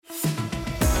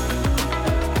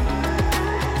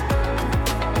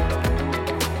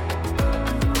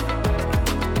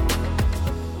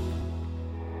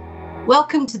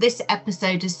Welcome to this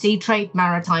episode of Sea Trade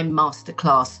Maritime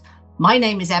Masterclass. My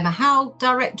name is Emma Howell,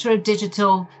 Director of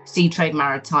Digital Sea Trade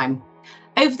Maritime.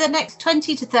 Over the next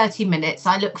 20 to 30 minutes,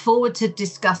 I look forward to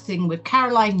discussing with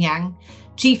Caroline Yang,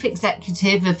 Chief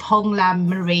Executive of Honglam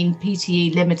Marine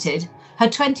Pte Limited, her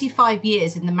 25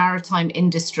 years in the maritime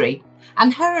industry,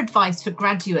 and her advice for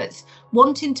graduates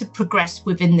wanting to progress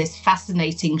within this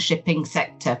fascinating shipping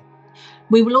sector.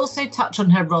 We will also touch on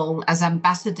her role as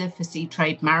Ambassador for Sea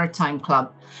Trade Maritime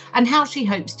Club and how she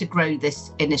hopes to grow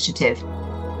this initiative.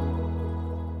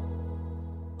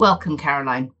 Welcome,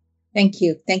 Caroline. Thank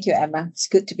you, Emma. It's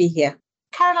good to be here.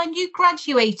 Caroline, you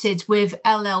graduated with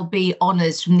LLB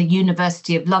Honours from the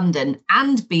University of London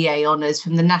and BA Honours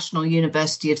from the National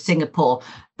University of Singapore,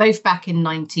 both back in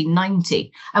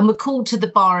 1990, and were called to the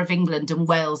Bar of England and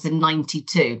Wales in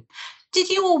 92. Did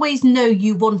you always know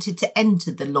you wanted to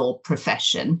enter the law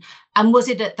profession? And was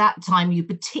it at that time you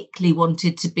particularly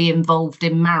wanted to be involved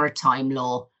in maritime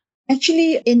law?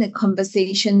 Actually, in a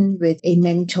conversation with a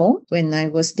mentor, when I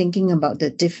was thinking about the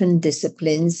different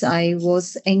disciplines, I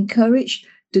was encouraged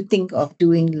to think of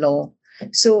doing law.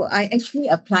 So I actually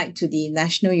applied to the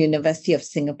National University of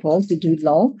Singapore to do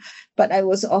law, but I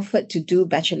was offered to do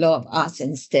Bachelor of Arts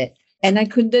instead. And I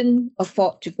couldn't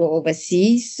afford to go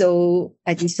overseas, so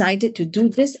I decided to do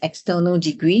this external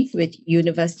degree with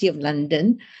University of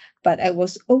London. But I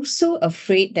was also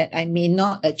afraid that I may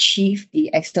not achieve the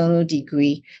external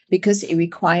degree because it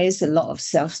requires a lot of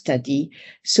self-study.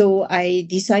 So I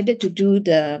decided to do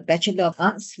the Bachelor of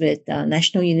Arts with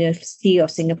National University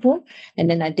of Singapore, and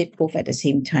then I did both at the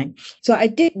same time. So I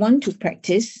did want to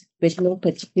practice with no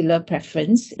particular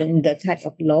preference in the type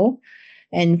of law.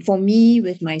 And for me,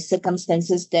 with my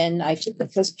circumstances, then I took the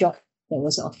first job that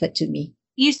was offered to me.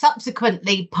 You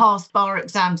subsequently passed bar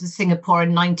exams in Singapore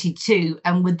in 92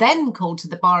 and were then called to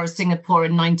the Bar of Singapore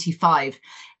in 95.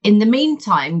 In the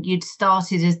meantime, you'd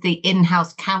started as the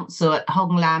in-house counsel at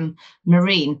Honglam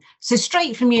Marine, so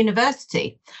straight from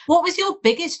university. What was your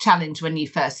biggest challenge when you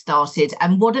first started,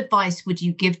 and what advice would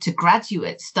you give to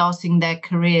graduates starting their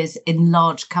careers in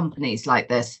large companies like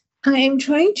this? I am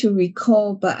trying to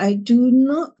recall, but I do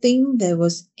not think there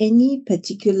was any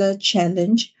particular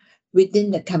challenge within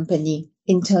the company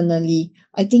internally.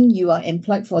 I think you are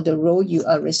employed for the role, you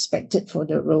are respected for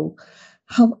the role.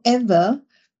 However,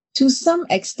 to some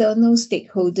external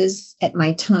stakeholders at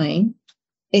my time,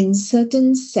 in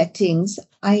certain settings,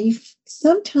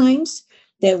 sometimes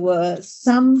there were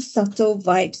some subtle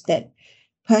vibes that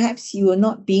perhaps you were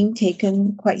not being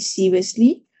taken quite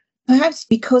seriously. Perhaps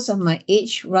because of my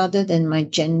age rather than my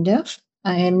gender,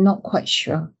 I am not quite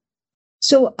sure.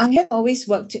 So I have always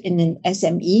worked in an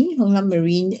SME. Honglam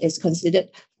Marine is considered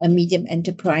a medium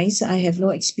enterprise. I have no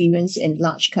experience in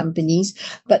large companies,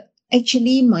 but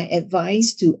actually my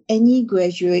advice to any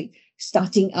graduate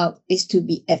starting out is to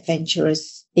be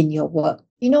adventurous in your work.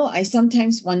 I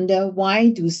sometimes wonder, why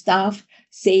do staff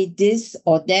say this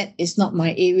or that is not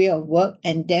my area of work,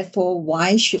 and therefore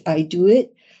why should I do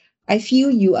it? I feel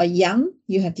you are young,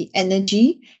 you have the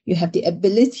energy, you have the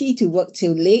ability to work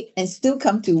till late and still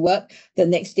come to work the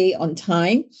next day on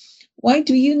time. Why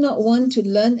do you not want to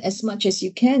learn as much as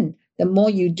you can? The more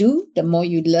you do, the more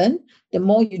you learn. The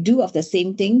more you do of the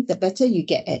same thing, the better you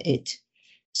get at it.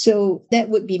 So that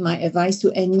would be my advice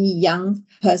to any young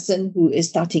person who is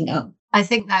starting out. I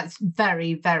think that's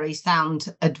very, very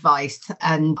sound advice.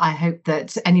 And I hope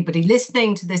that anybody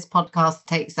listening to this podcast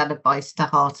takes that advice to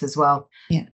heart as well.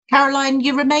 Yeah. Caroline,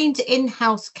 you remained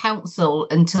in-house counsel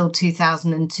until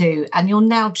 2002, and you're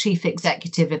now chief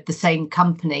executive of the same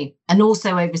company and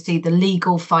also oversee the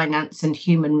legal, finance and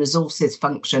human resources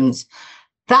functions.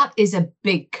 That is a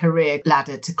big career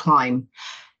ladder to climb.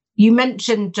 You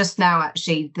mentioned just now,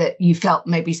 actually, that you felt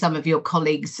maybe some of your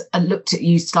colleagues looked at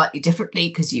you slightly differently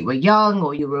because you were young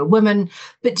or you were a woman.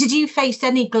 But did you face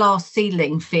any glass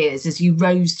ceiling fears as you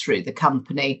rose through the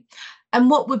company? And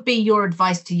what would be your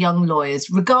advice to young lawyers,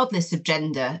 regardless of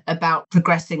gender, about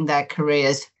progressing their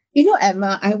careers?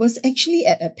 Emma, I was actually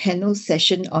at a panel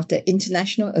session of the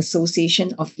International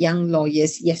Association of Young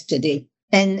Lawyers yesterday.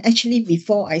 And actually,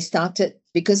 before I started,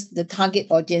 because the target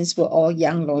audience were all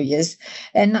young lawyers,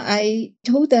 and I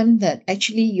told them that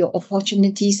actually your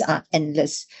opportunities are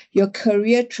endless. Your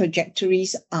career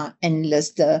trajectories are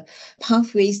endless. The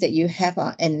pathways that you have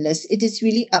are endless. It is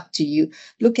really up to you.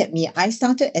 Look at me. I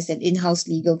started as an in-house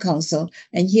legal counsel,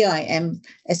 and here I am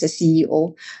as a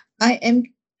CEO. I am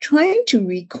trying to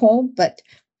recall, but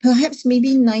perhaps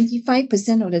maybe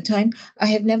 95% of the time, I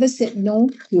have never said no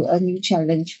to a new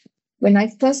challenge. When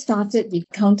I first started, the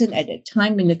accountant at that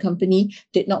time in the company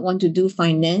did not want to do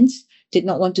finance, did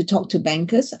not want to talk to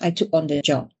bankers. I took on the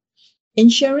job.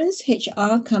 Insurance,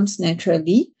 HR comes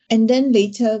naturally. And then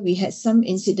later we had some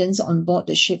incidents on board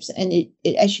the ships, and it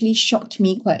actually shocked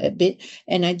me quite a bit.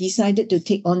 And I decided to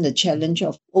take on the challenge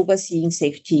of overseeing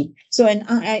safety. So, and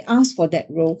I asked for that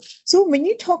role. So when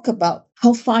you talk about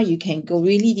how far you can go,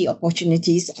 really the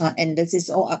opportunities are endless. It's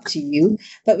all up to you.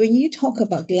 But when you talk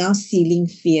about glass ceiling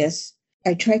fears,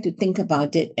 I try to think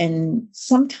about it. And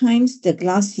sometimes the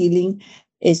glass ceiling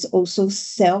is also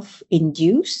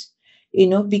self-induced.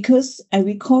 Because I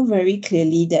recall very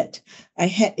clearly that I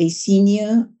had a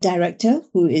senior director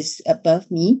who is above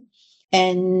me,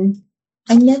 and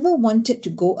I never wanted to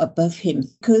go above him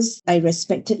because I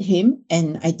respected him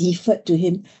and I deferred to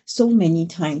him so many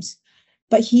times.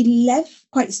 But he left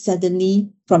quite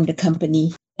suddenly from the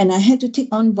company, and I had to take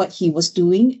on what he was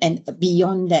doing and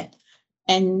beyond that.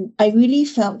 And I really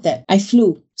felt that I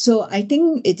flew. So I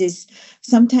think it is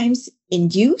sometimes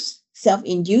induced,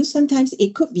 self-induced. Sometimes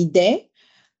it could be there.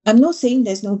 I'm not saying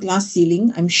there's no glass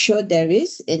ceiling. I'm sure there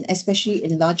is, especially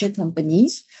in larger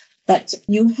companies. But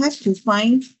you have to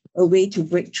find a way to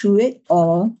break through it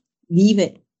or leave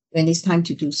it when it's time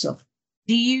to do so.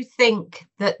 Do you think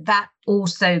that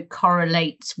also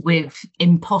correlates with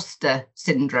imposter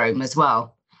syndrome as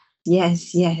well?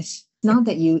 Yes. Now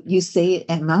that you say it,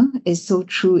 Emma, it's so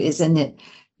true, isn't it?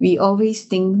 We always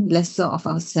think lesser of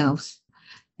ourselves.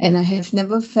 And I have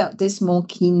never felt this more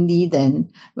keenly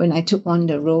than when I took on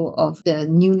the role of the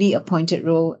newly appointed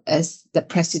role as the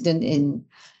president in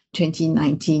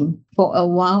 2019. For a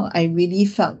while, I really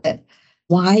felt that,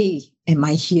 why am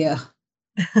I here?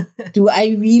 Do I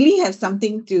really have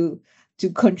something to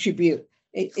contribute?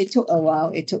 It took a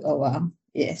while.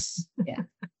 Yes.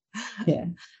 Yeah.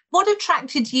 What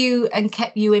attracted you and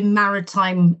kept you in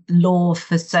maritime law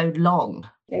for so long?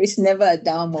 There is never a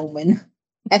dull moment.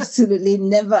 Absolutely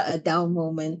never a dull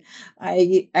moment.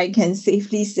 I can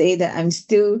safely say that I'm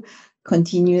still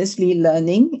continuously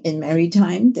learning in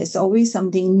maritime. There's always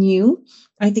something new.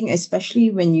 I think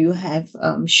especially when you have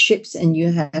ships and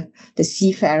you have the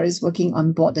seafarers working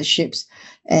on board the ships.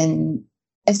 And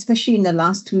especially in the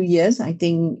last 2 years, I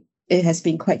think it has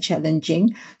been quite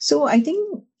challenging. So I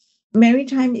think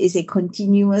maritime is a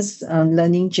continuous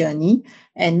learning journey,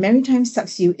 and maritime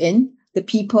sucks you in. The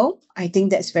people, I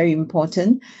think that's very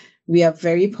important. We are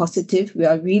very positive. We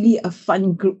are really a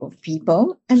fun group of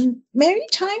people. And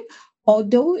maritime,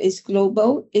 although it's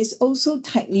global, is also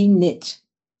tightly knit.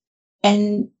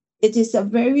 And it is a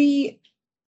very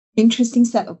interesting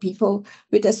set of people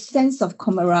with a sense of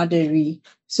camaraderie.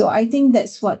 So I think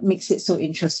that's what makes it so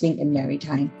interesting in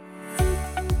maritime.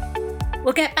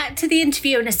 We'll get back to the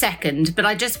interview in a second, but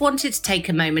I just wanted to take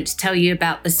a moment to tell you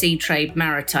about the Seatrade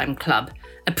Maritime Club,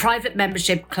 a private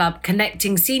membership club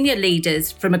connecting senior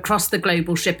leaders from across the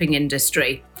global shipping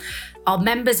industry. Our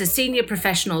members are senior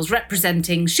professionals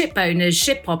representing ship owners,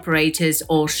 ship operators,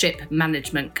 or ship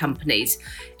management companies.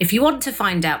 If you want to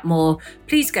find out more,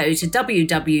 please go to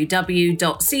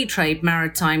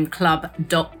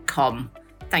www.seatrademaritimeclub.com.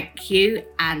 Thank you.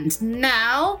 And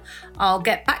now I'll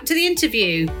get back to the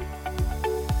interview.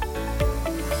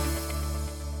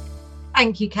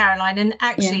 Thank you, Caroline. And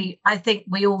actually, I think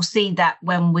we all see that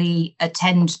when we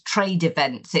attend trade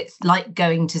events. It's like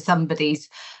going to somebody's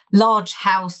large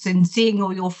house and seeing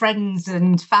all your friends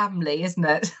and family, isn't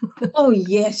it? Oh,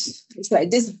 yes. It's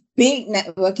like this big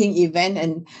networking event,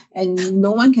 and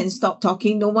no one can stop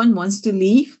talking. No one wants to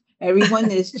leave.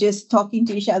 Everyone is just talking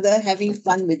to each other, having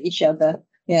fun with each other.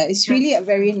 Yeah, it's really a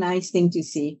very nice thing to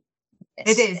see.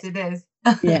 Yes. It is.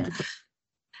 Yeah.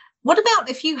 What about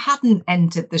if you hadn't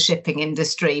entered the shipping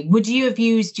industry? Would you have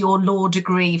used your law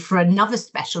degree for another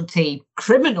specialty,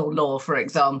 criminal law, for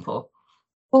example?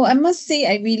 Oh, I must say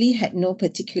I really had no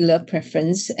particular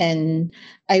preference, and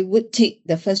I would take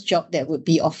the first job that would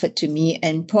be offered to me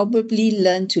and probably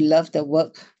learn to love the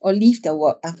work or leave the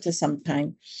work after some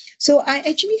time. So I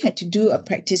actually had to do a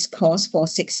practice course for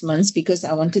 6 months because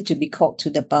I wanted to be called to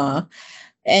the bar.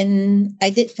 And I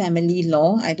did family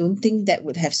law. I don't think that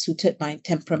would have suited my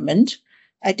temperament.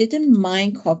 I didn't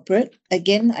mind corporate.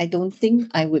 Again, I don't think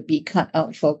I would be cut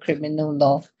out for criminal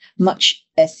law, much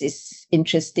as is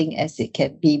interesting as it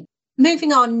can be.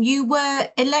 Moving on, you were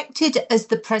elected as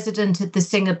the president of the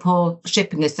Singapore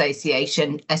Shipping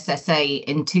Association, SSA,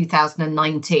 in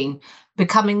 2019,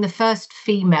 becoming the first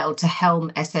female to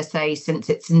helm SSA since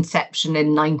its inception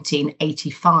in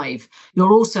 1985.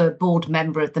 You're also a board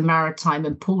member of the Maritime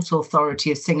and Port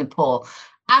Authority of Singapore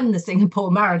and the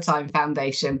Singapore Maritime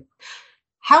Foundation.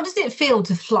 How does it feel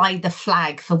to fly the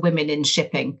flag for women in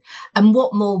shipping? And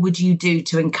what more would you do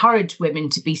to encourage women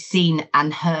to be seen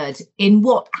and heard in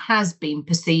what has been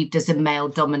perceived as a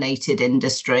male-dominated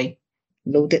industry?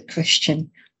 Loaded question.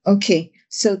 Okay,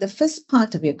 so the first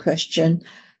part of your question,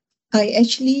 I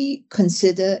actually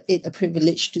consider it a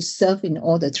privilege to serve in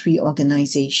all the three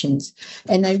organizations.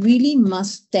 And I really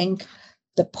must thank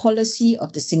the policy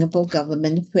of the Singapore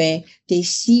government, where they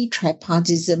see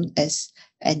tripartism as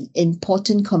an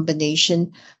important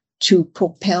combination to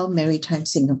propel Maritime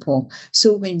Singapore.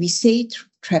 So when we say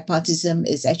tripartism,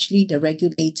 is actually the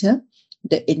regulator,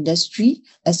 the industry,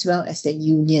 as well as the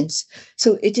unions.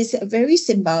 So it is a very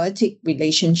symbiotic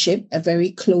relationship, a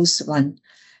very close one.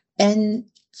 And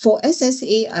for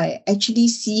SSA, I actually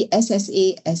see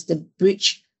SSA as the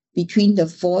bridge between the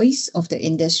voice of the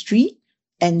industry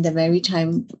and the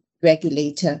maritime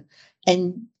regulator.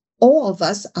 And all of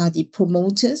us are the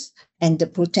promoters and the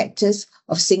protectors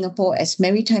of Singapore as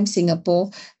Maritime Singapore,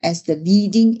 as the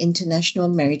leading international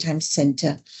maritime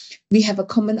center. We have a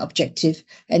common objective,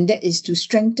 and that is to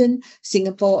strengthen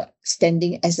Singapore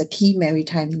standing as a key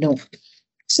maritime node.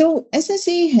 So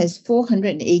SSA has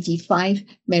 485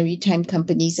 maritime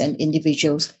companies and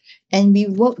individuals, and we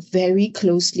work very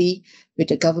closely with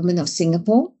the government of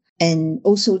Singapore and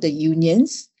also the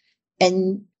unions.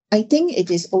 And I think it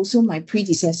is also my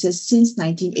predecessors since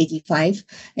 1985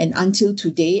 and until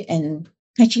today. And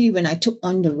actually, when I took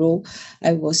on the role,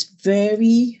 I was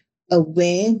very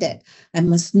aware that I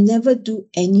must never do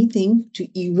anything to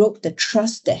erode the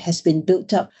trust that has been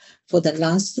built up for the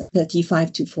last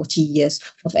 35 to 40 years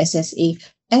of SSA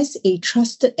as a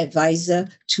trusted advisor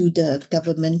to the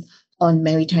government on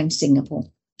Maritime Singapore.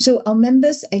 So our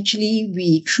members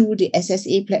actually, through the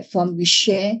SSA platform, we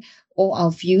share all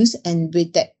our views, and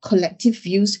with that collective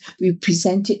views, we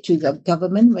present it to the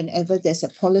government whenever there's a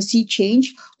policy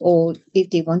change or if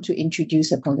they want to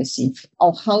introduce a policy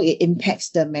or how it impacts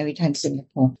the Maritime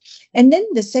Singapore. And then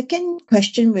the second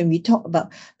question, when we talk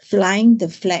about flying the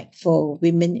flag for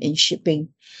women in shipping,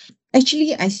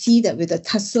 actually, I see that with a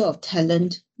tussle of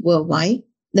talent worldwide,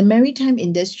 the maritime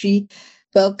industry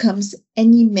welcomes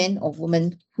any man or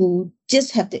woman who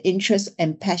just have the interest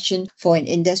and passion for an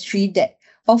industry that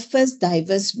offers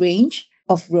diverse range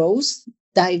of roles,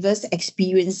 diverse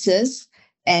experiences.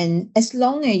 And as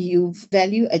long as you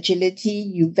value agility,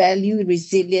 you value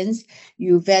resilience,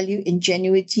 you value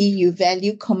ingenuity, you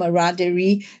value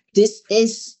camaraderie, this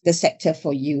is the sector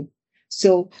for you.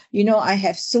 So, I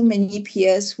have so many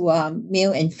peers who are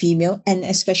male and female, and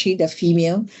especially the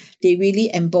female. They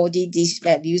really embody these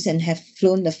values and have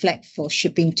flown the flag for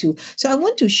shipping too. So I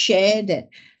want to share that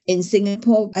in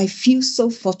Singapore, I feel so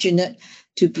fortunate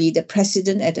to be the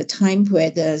president at a time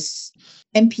where the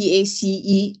MPA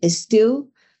CE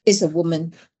is a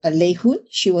woman, Lei Hun.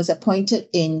 She was appointed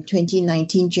in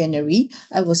 2019 January.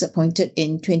 I was appointed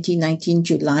in 2019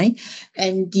 July.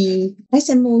 And the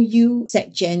SMOU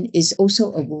SecGen is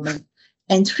also a woman.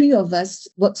 And three of us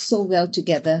work so well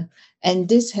together. And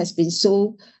this has been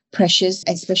so precious,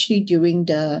 especially during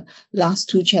the last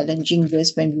two challenging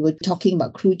years when we were talking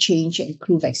about crew change and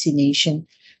crew vaccination.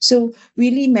 So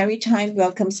really, Maritime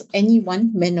welcomes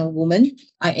anyone, man or woman.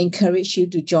 I encourage you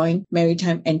to join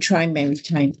Maritime and try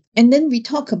Maritime. And then we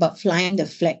talk about flying the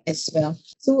flag as well.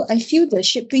 So I feel the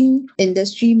shipping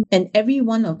industry and every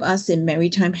one of us in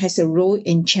Maritime has a role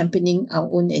in championing our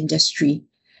own industry.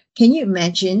 Can you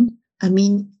imagine? I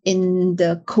mean, in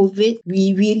the COVID,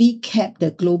 we really kept the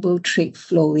global trade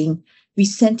flowing. We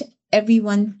sent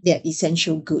everyone their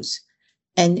essential goods.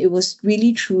 And it was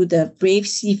really through the brave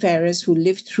seafarers who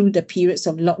lived through the periods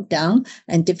of lockdown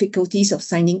and difficulties of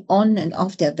signing on and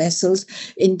off their vessels,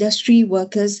 industry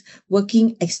workers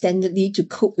working extendedly to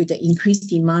cope with the increased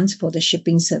demands for the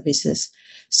shipping services.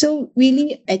 So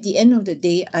really, at the end of the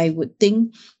day, I would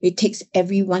think it takes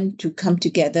everyone to come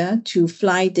together to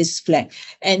fly this flag.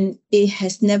 And it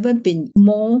has never been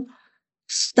more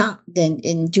stark than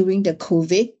during the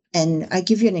COVID. And I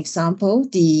give you an example,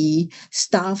 the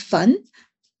Star Fund,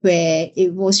 where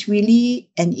it was really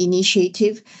an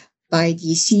initiative by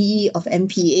the CE of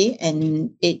MPA,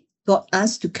 and it got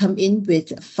us to come in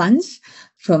with funds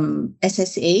from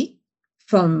SSA,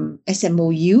 from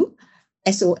SMOU,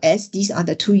 SOS. These are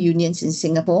the two unions in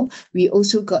Singapore. We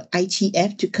also got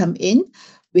ITF to come in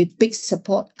with big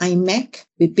support, IMAC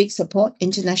with big support,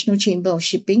 International Chamber of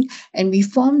Shipping, and we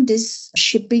formed this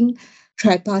Shipping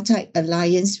Tripartite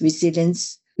Alliance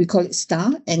Resilience. We call it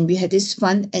STAR, and we had this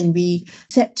fund, and we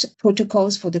set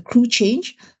protocols for the crew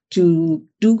change to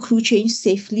do crew change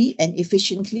safely and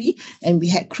efficiently, and we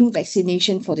had crew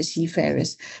vaccination for the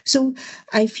seafarers. So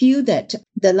I feel that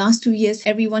the last 2 years,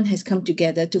 everyone has come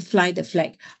together to fly the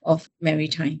flag of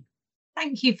Maritime.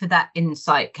 Thank you for that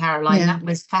insight, Caroline. Yeah. That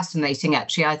was fascinating,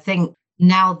 actually. I think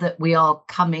now that we are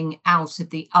coming out of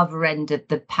the other end of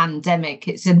the pandemic,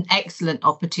 it's an excellent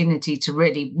opportunity to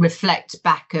really reflect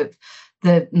back of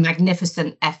the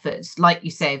magnificent efforts, like you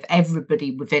say, of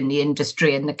everybody within the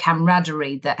industry and the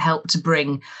camaraderie that helped to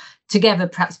bring together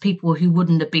perhaps people who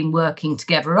wouldn't have been working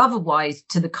together otherwise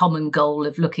to the common goal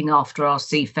of looking after our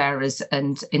seafarers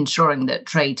and ensuring that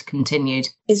trade continued.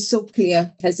 It's so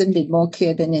clear, hasn't been more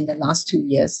clear than in the last 2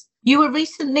 years. You were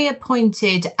recently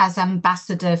appointed as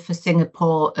ambassador for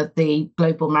Singapore of the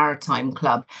Global Maritime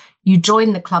Club. You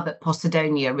joined the club at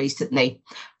Posidonia recently.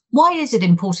 Why is it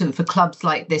important for clubs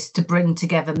like this to bring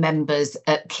together members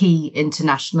at key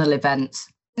international events?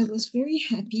 I was very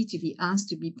happy to be asked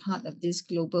to be part of this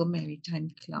Global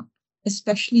Maritime Club,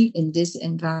 especially in this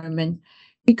environment,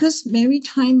 because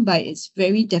maritime, by its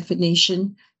very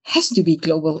definition, has to be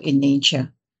global in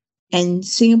nature. And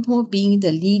Singapore, being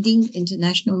the leading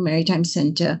international maritime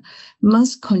center,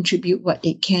 must contribute what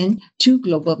it can to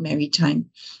global maritime.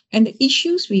 And the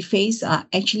issues we face are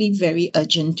actually very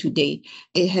urgent today.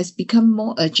 It has become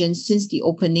more urgent since the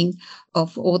opening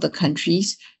of all the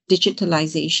countries,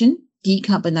 digitalization,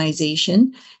 decarbonization,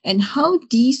 and how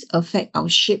these affect our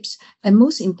ships, and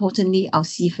most importantly, our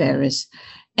seafarers.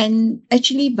 And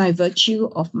actually, by virtue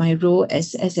of my role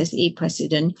as SSA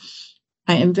president,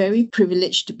 I am very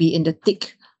privileged to be in the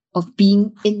thick of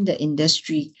being in the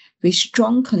industry with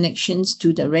strong connections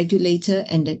to the regulator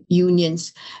and the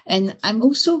unions. And I'm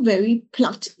also very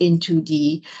plugged into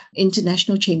the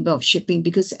International Chamber of Shipping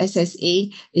because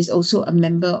SSA is also a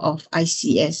member of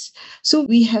ICS. So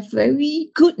we have very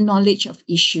good knowledge of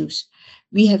issues.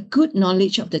 We have good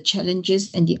knowledge of the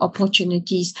challenges and the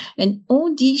opportunities, and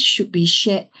all these should be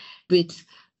shared with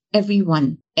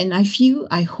everyone. And I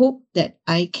hope that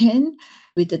I can,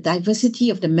 with the diversity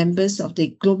of the members of the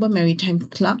Global Maritime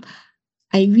Club,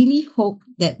 I really hope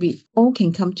that we all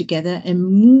can come together and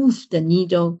move the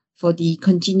needle for the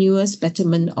continuous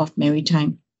betterment of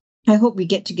maritime. I hope we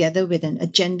get together with an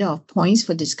agenda of points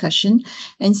for discussion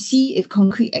and see if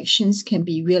concrete actions can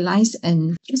be realized.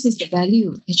 And this is the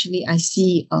value, actually, I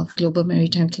see of Global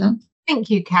Maritime Club.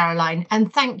 Thank you, Caroline,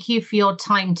 and thank you for your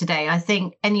time today. I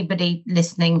think anybody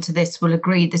listening to this will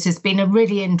agree this has been a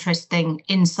really interesting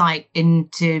insight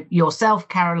into yourself,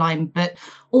 Caroline, but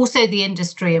also the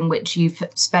industry in which you've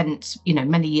spent,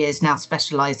 many years now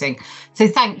specialising. So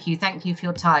thank you for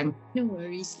your time. No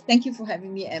worries. Thank you for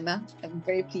having me, Emma. I'm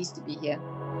very pleased to be here.